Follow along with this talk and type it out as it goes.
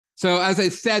So as I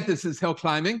said, this is hill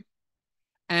climbing,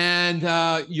 and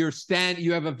you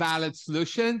have a valid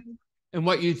solution. And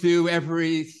what you do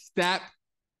every step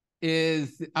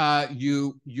is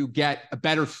you get a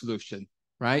better solution,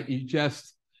 right?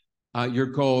 Your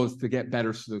goal is to get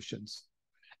better solutions.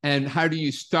 And how do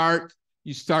you start?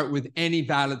 You start with any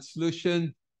valid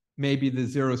solution. Maybe the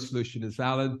zero solution is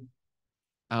valid.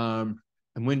 And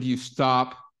when do you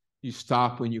stop? You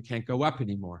stop when you can't go up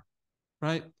anymore,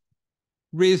 right?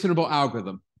 Reasonable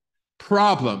algorithm.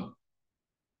 Problem.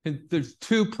 And there's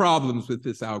two problems with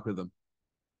this algorithm.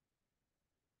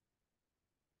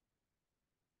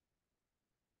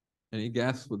 Any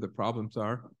guess what the problems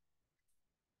are?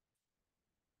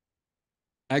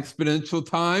 Exponential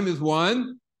time is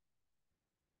one.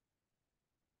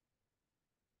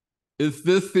 Is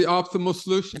this the optimal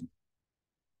solution?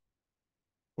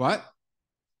 What?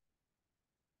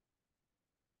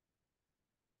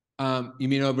 You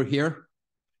mean over here?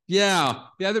 Yeah.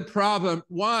 The other problem,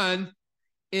 one,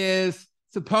 is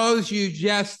suppose you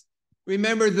just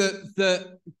remember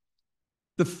the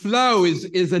flow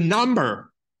is a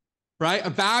number, right? A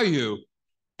value.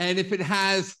 And if it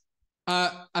has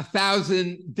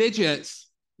 1,000 digits,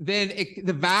 then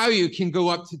the value can go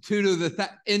up to 2 to the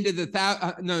into the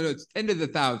thousand. No, it's 10 to the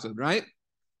 1,000, right?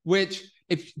 Which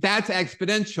if that's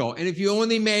exponential, and if you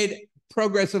only made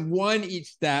progress of 1 each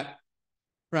step,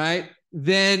 right,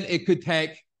 then it could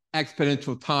take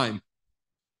exponential time,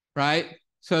 right?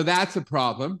 So that's a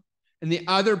problem. And the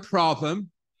other problem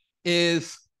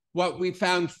is what we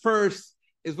found first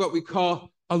is what we call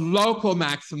a local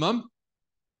maximum.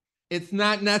 It's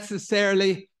not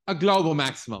necessarily a global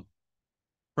maximum,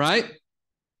 right?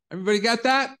 Everybody got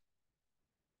that?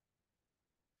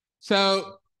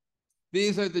 So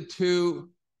these are the two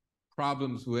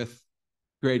problems with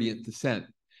gradient descent.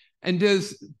 And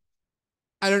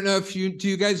I don't know if do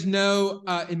you guys know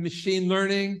in machine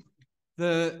learning,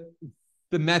 the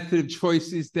method of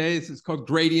choice these days is called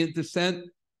gradient descent,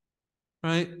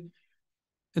 right?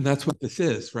 And that's what this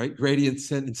is, right? Gradient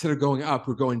descent, instead of going up,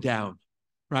 we're going down,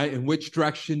 right? In which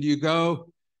direction do you go?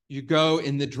 You go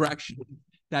in the direction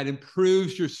that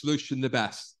improves your solution the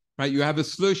best, right? You have a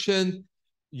solution,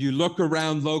 you look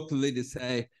around locally to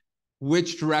say,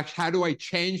 which direction, how do I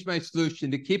change my solution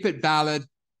to keep it valid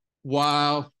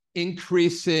while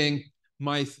increasing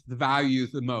the value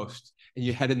the most? And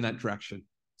you head in that direction.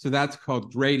 So that's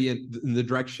called gradient. In the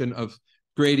direction of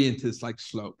gradient is like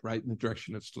slope, right? In the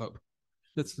direction of slope.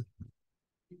 That's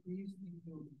gradient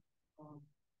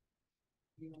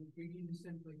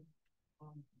descent,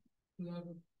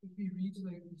 if we reach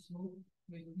like the slope,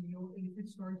 like and if it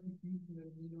starts decreasing,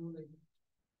 then like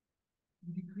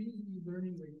we decrease the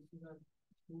learning rate so that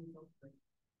it goes up.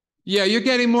 Yeah, you're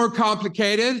getting more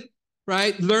complicated,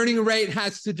 right? Learning rate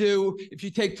has to do, if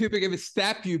you take too big of a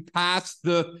step, you pass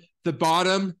the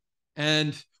bottom,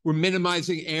 and we're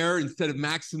minimizing error instead of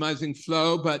maximizing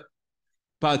flow. But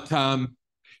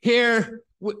here,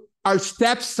 our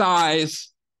step size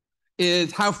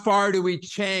is how far do we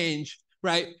change,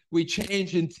 right? We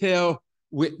change until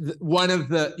one of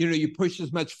the, you push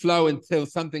as much flow until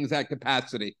something's at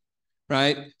capacity,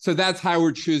 right? So that's how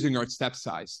we're choosing our step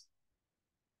size.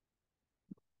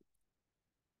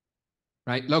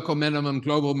 Right? Local minimum,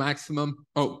 global maximum.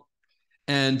 Oh,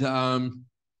 and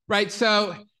right.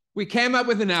 So we came up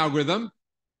with an algorithm.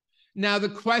 Now the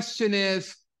question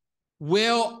is,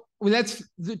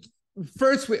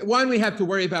 first, we have to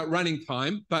worry about running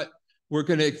time, but we're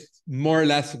going to more or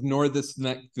less ignore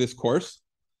this course,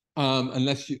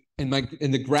 unless you in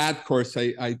the grad course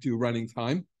I do running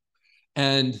time,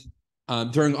 and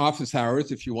during office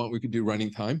hours, if you want, we could do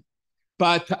running time,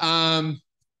 but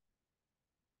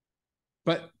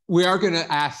we are going to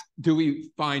ask, do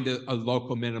we find a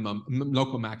local minimum,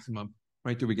 local maximum,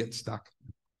 right? Do we get stuck,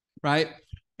 right?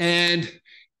 And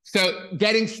so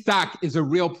getting stuck is a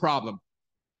real problem,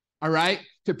 all right?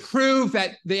 To prove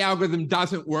that the algorithm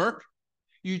doesn't work,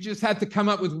 you just have to come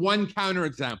up with one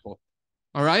counterexample,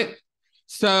 all right?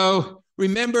 So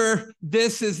remember,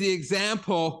 this is the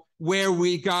example where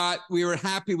we were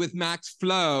happy with max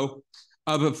flow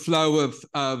of a flow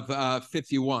of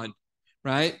 51,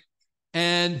 right?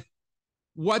 And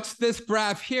what's this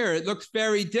graph here? It looks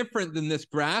very different than this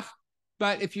graph,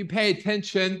 but if you pay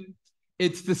attention,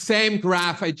 it's the same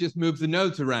graph. I just moved the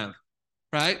nodes around,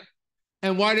 right?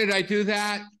 And why did I do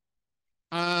that?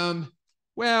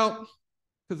 Well,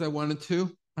 because I wanted to.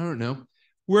 I don't know.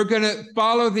 We're going to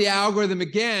follow the algorithm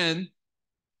again,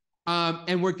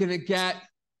 and we're going to get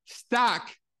stuck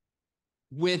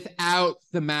without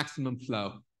the maximum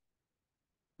flow.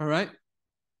 All right?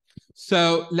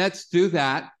 So let's do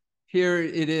that. Here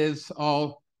it is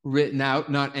all written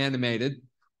out, not animated,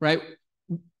 right?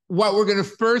 What we're going to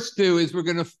first do is we're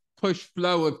going to push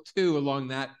flow of 2 along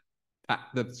that path,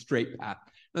 the straight path.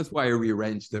 That's why I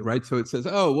rearranged it, right? So it says,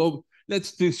 oh, well,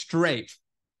 let's do straight,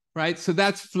 right? So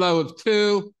that's flow of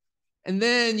 2. And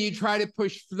then you try to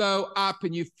push flow up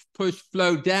and you push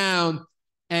flow down.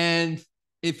 And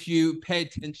if you pay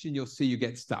attention, you'll see you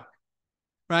get stuck,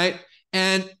 right?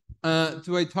 And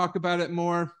do I talk about it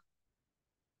more?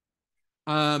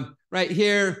 Right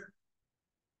here,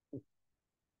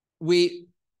 we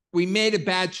made a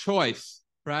bad choice,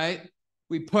 right?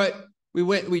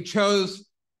 We chose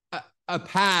a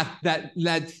path that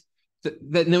led to,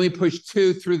 that, and then we pushed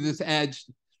 2 through this edge,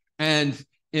 and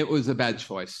it was a bad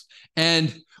choice.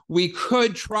 And we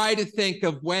could try to think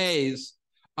of ways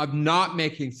of not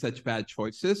making such bad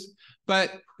choices,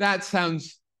 but that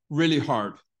sounds really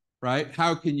hard, right?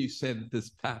 How can you say that this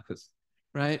path is,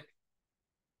 right?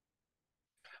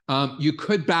 You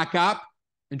could back up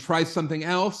and try something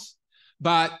else,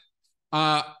 but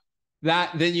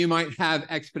then you might have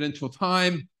exponential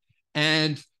time.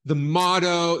 And the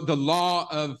motto, the law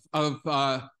of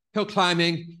hill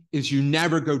climbing is you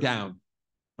never go down,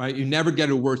 right? You never get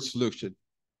a worse solution,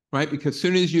 right? Because as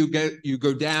soon as you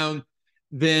go down,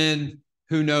 then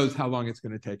who knows how long it's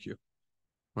going to take you,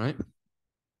 right?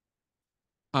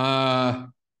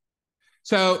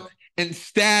 So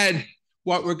instead,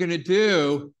 what we're going to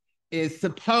do is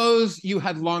suppose you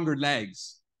had longer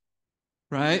legs,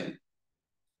 right?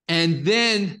 And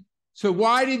then, so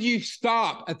why did you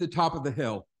stop at the top of the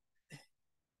hill?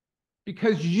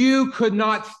 Because you could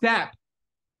not step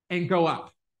and go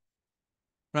up,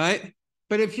 right?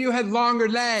 But if you had longer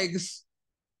legs,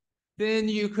 then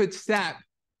you could step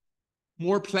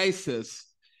more places,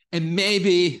 and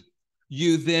maybe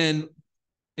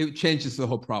it changes the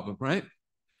whole problem, right?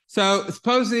 So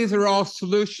suppose these are all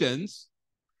solutions,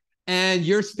 and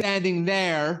you're standing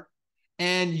there,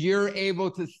 and you're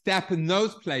able to step in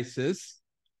those places,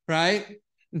 right?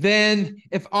 Then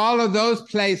if all of those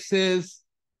places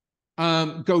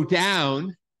go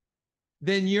down,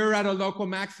 then you're at a local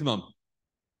maximum,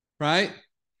 right?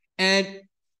 And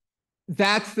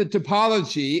that's the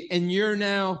topology, and you're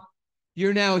now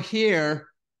here,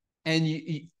 and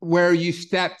where you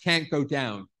step can't go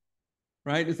down,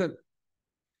 right?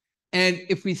 And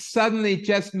if we suddenly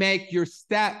just make your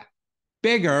step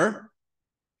bigger,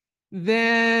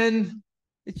 then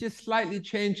it just slightly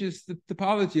changes the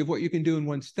topology of what you can do in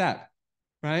one step,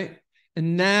 right?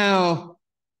 And now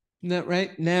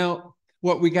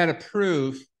what we got to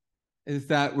prove is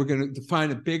that we're going to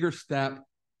define a bigger step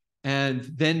and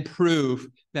then prove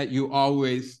that you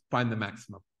always find the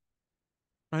maximum.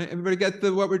 Right? Everybody get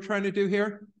what we're trying to do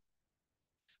here?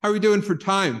 How are we doing for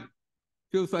time?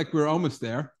 Feels like we're almost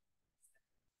there.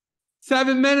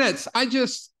 7 minutes.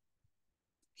 It's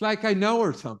like I know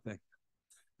or something.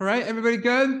 All right, everybody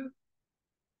good?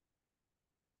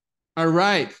 All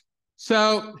right.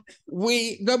 So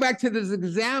we go back to this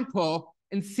example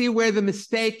and see where the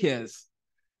mistake is.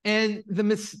 And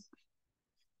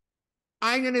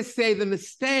I'm going to say the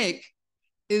mistake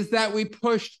is that we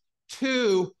pushed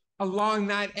 2 along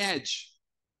that edge,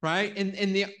 right?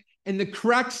 In the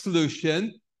correct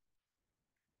solution,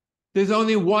 there's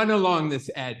only 1 along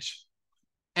this edge.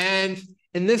 And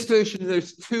in this solution,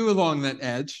 there's 2 along that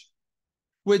edge,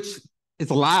 which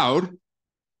is allowed,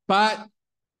 but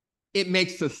it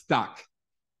makes us stuck,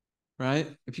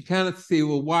 right? If you kind of see,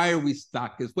 well, why are we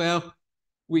stuck? As well,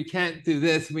 we can't do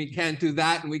this, and we can't do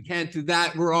that, and we can't do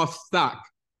that. We're all stuck,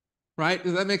 right?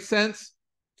 Does that make sense?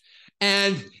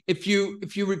 And if you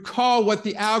recall what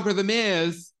the algorithm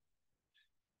is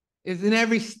in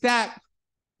every step,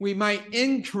 we might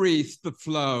increase the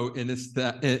flow in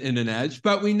an edge,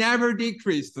 but we never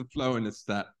decrease the flow in a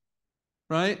step,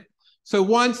 right? So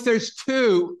once there's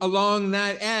 2 along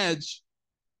that edge,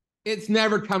 it's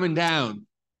never coming down,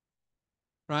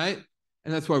 right?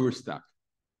 And that's why we're stuck.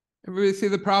 Everybody see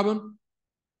the problem?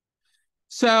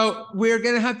 So we're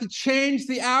going to have to change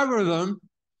the algorithm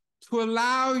to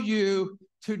allow you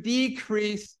to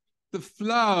decrease the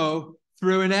flow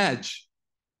through an edge.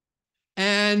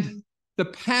 And the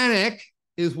panic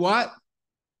is what?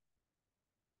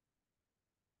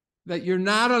 That you're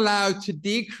not allowed to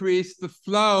decrease the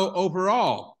flow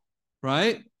overall,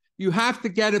 right? You have to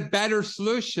get a better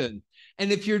solution.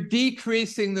 And if you're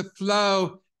decreasing the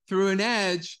flow through an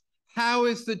edge, how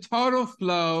is the total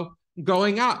flow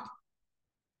going up,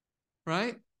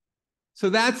 right? So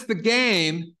that's the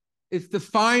game, is to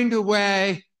find a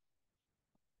way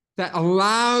that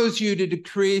allows you to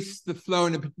decrease the flow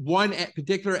in one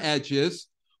particular edges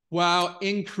while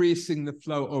increasing the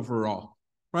flow overall,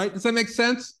 right? Does that make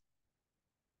sense?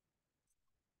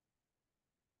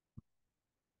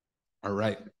 All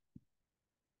right.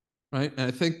 Right. And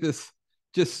I think this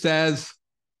just says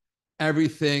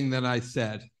everything that I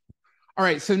said. All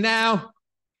right. So now,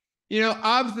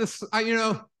 of this,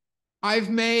 I've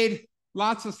made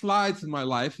lots of slides in my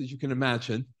life, as you can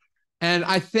imagine. And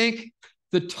I think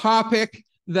the topic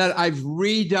that I've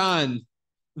redone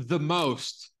the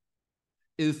most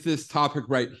is this topic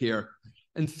right here.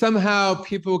 And somehow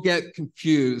people get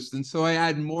confused. And so I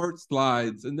add more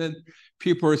slides, and then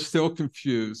people are still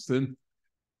confused. And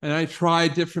I try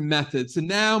different methods. And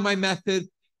now my method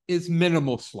is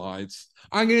minimal slides.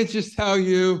 I'm going to just tell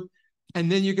you,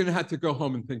 and then you're going to have to go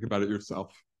home and think about it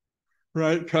yourself,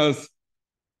 right? Because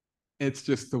it's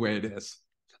just the way it is.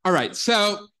 All right,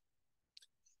 so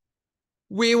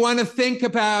we want to think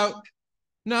about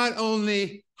not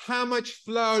only how much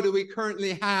flow do we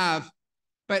currently have,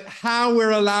 but how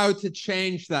we're allowed to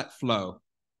change that flow,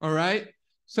 all right?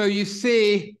 So you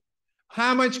see,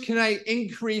 how much can I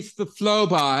increase the flow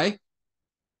by?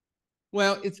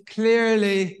 Well, it's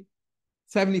clearly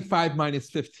 75 minus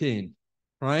 15,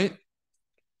 right?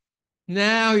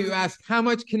 Now you ask, how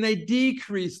much can I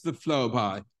decrease the flow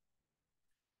by?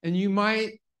 And you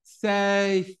might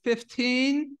say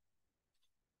 15.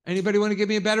 Anybody want to give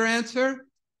me a better answer?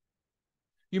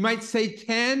 You might say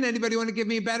 10. Anybody want to give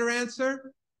me a better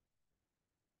answer?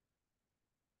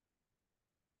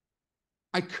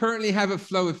 I currently have a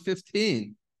flow of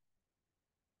 15.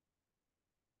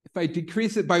 If I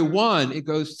decrease it by 1, it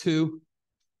goes to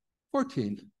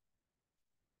 14. If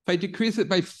I decrease it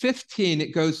by 15,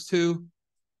 it goes to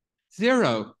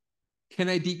 0. Can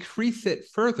I decrease it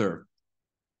further?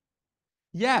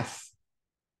 Yes.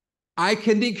 I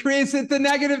can decrease it to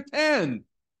negative 10.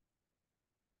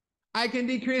 I can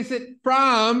decrease it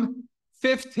from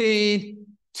 15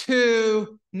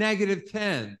 to negative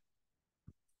 10.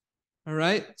 All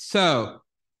right, so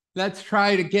let's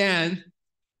try it again,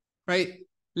 right?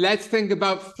 Let's think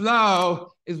about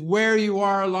flow is where you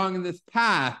are along in this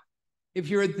path. If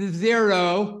you're at the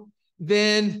 0,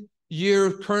 then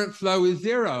your current flow is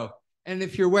 0. And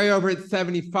if you're way over at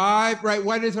 75, right,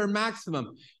 what is our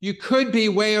maximum? You could be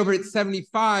way over at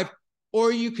 75,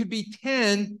 or you could be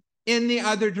 10 in the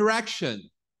other direction,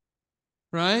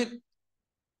 right?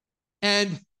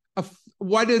 And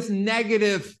what is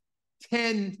negative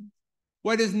 10?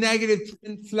 What does negative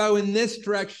 10 flow in this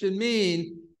direction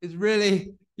mean? Is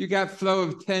really you got flow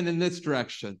of 10 in this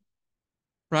direction,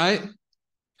 right?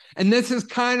 And this is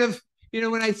kind of,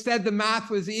 when I said the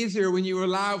math was easier when you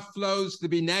allow flows to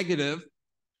be negative,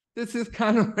 this is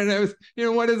kind of when I was,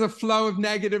 what does a flow of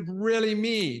negative really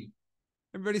mean?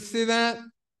 Everybody see that?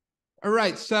 All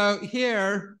right, so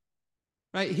here,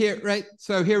 right?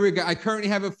 So here we go. I currently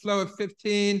have a flow of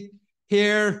 15.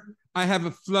 Here, I have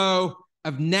a flow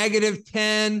of negative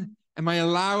 10. Am I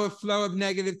allow a flow of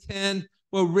negative 10?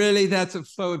 Well, really, that's a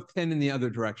flow of 10 in the other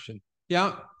direction.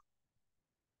 Yeah.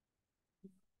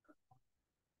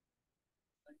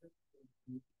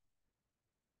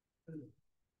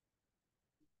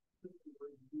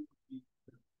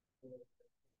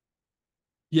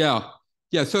 Yeah.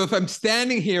 Yeah. So if I'm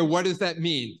standing here, what does that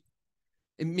mean?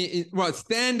 Well,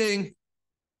 standing,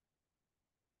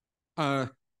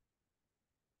 let's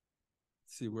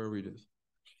see where we do.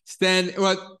 Standing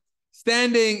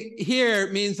here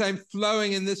means I'm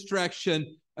flowing in this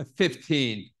direction of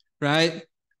 15, right?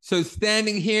 So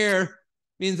standing here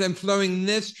means I'm flowing in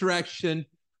this direction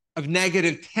of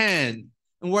negative 10.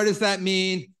 And what does that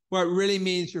mean? Well, it really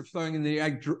means you're flowing in the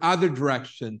other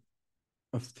direction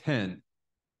of 10.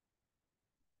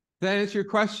 Does that answer your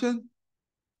question?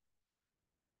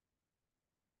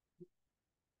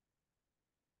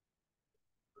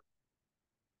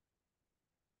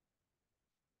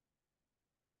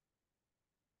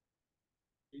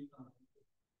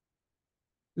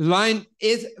 Line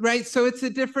is right. So it's the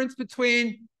difference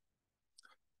between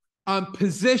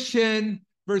position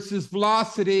versus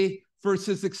velocity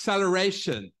versus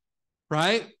acceleration,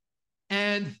 right?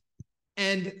 And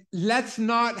let's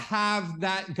not have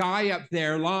that guy up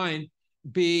there, line,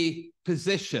 be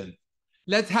position.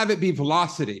 Let's have it be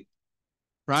velocity,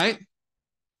 right?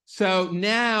 So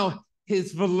now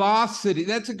his velocity,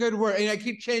 that's a good word. And I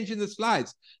keep changing the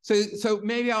slides. So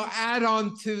maybe I'll add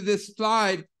on to this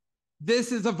slide.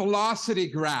 This is a velocity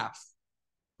graph,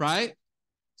 right?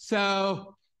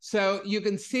 So you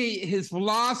can see his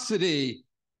velocity.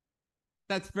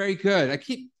 That's very good.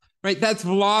 Right? That's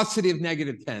velocity of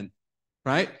negative 10,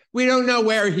 right? We don't know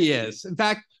where he is. In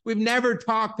fact, we've never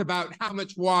talked about how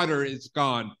much water is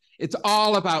gone. It's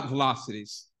all about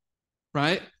velocities,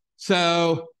 right?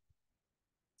 So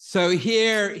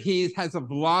here he has a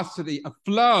velocity, a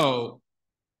flow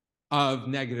of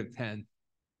negative 10,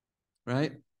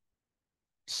 right?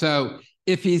 So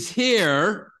if he's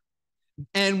here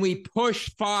and we push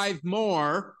 5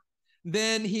 more,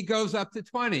 then he goes up to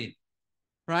 20,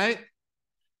 right?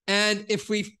 And if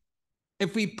we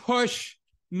push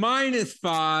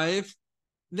 -5,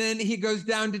 then he goes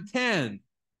down to 10,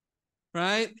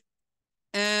 right?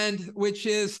 And which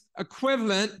is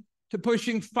equivalent to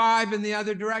pushing 5 in the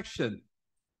other direction,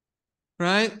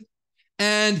 right?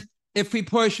 And if we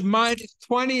push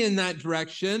 -20 in that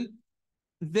direction,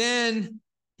 then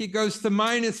he goes to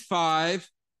 -5,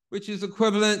 which is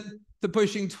equivalent to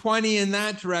pushing 20 in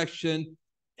that direction,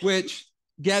 which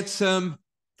gets him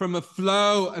from a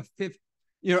flow of 15,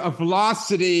 a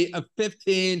velocity of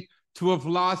 15 to a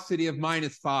velocity of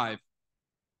 -5,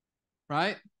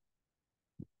 right?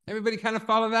 Everybody kind of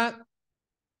follow that?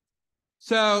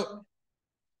 So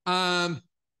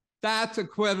that's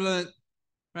equivalent,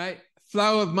 right?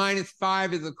 Flow of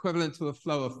 -5 is equivalent to a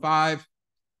flow of 5.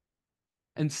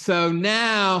 And so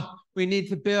now we need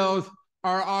to build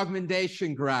our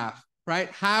augmentation graph, right?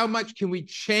 How much can we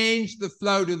change the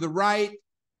flow to the right?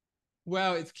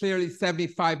 Well, it's clearly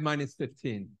 75 minus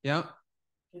 15. Yeah.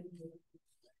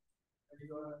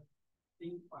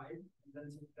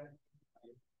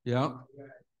 Yeah.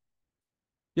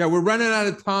 Yeah, we're running out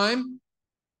of time.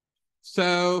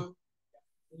 So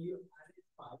you added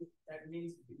 5, that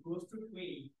means it goes to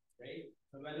 20, right?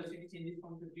 The velocity changes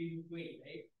from 15 to 20,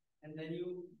 right? And then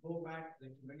you go back,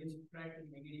 like when you subtract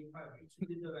 -5, it should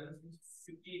be the velocity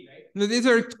 15, right? No, these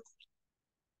are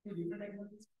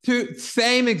two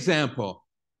same example,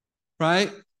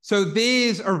 right? So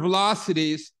these are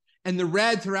velocities, and the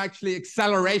reds are actually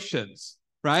accelerations,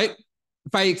 right?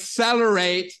 If I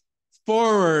accelerate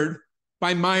forward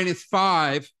by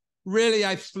 -5, really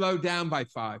I've slowed down by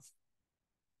 5,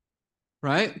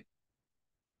 right?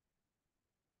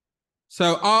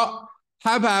 So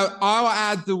how about I'll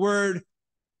add the word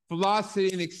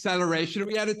velocity and acceleration. Are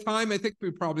we out of time? I think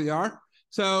we probably are.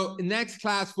 So in next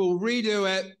class, we'll redo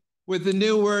it with the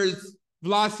new words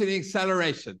velocity and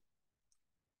acceleration.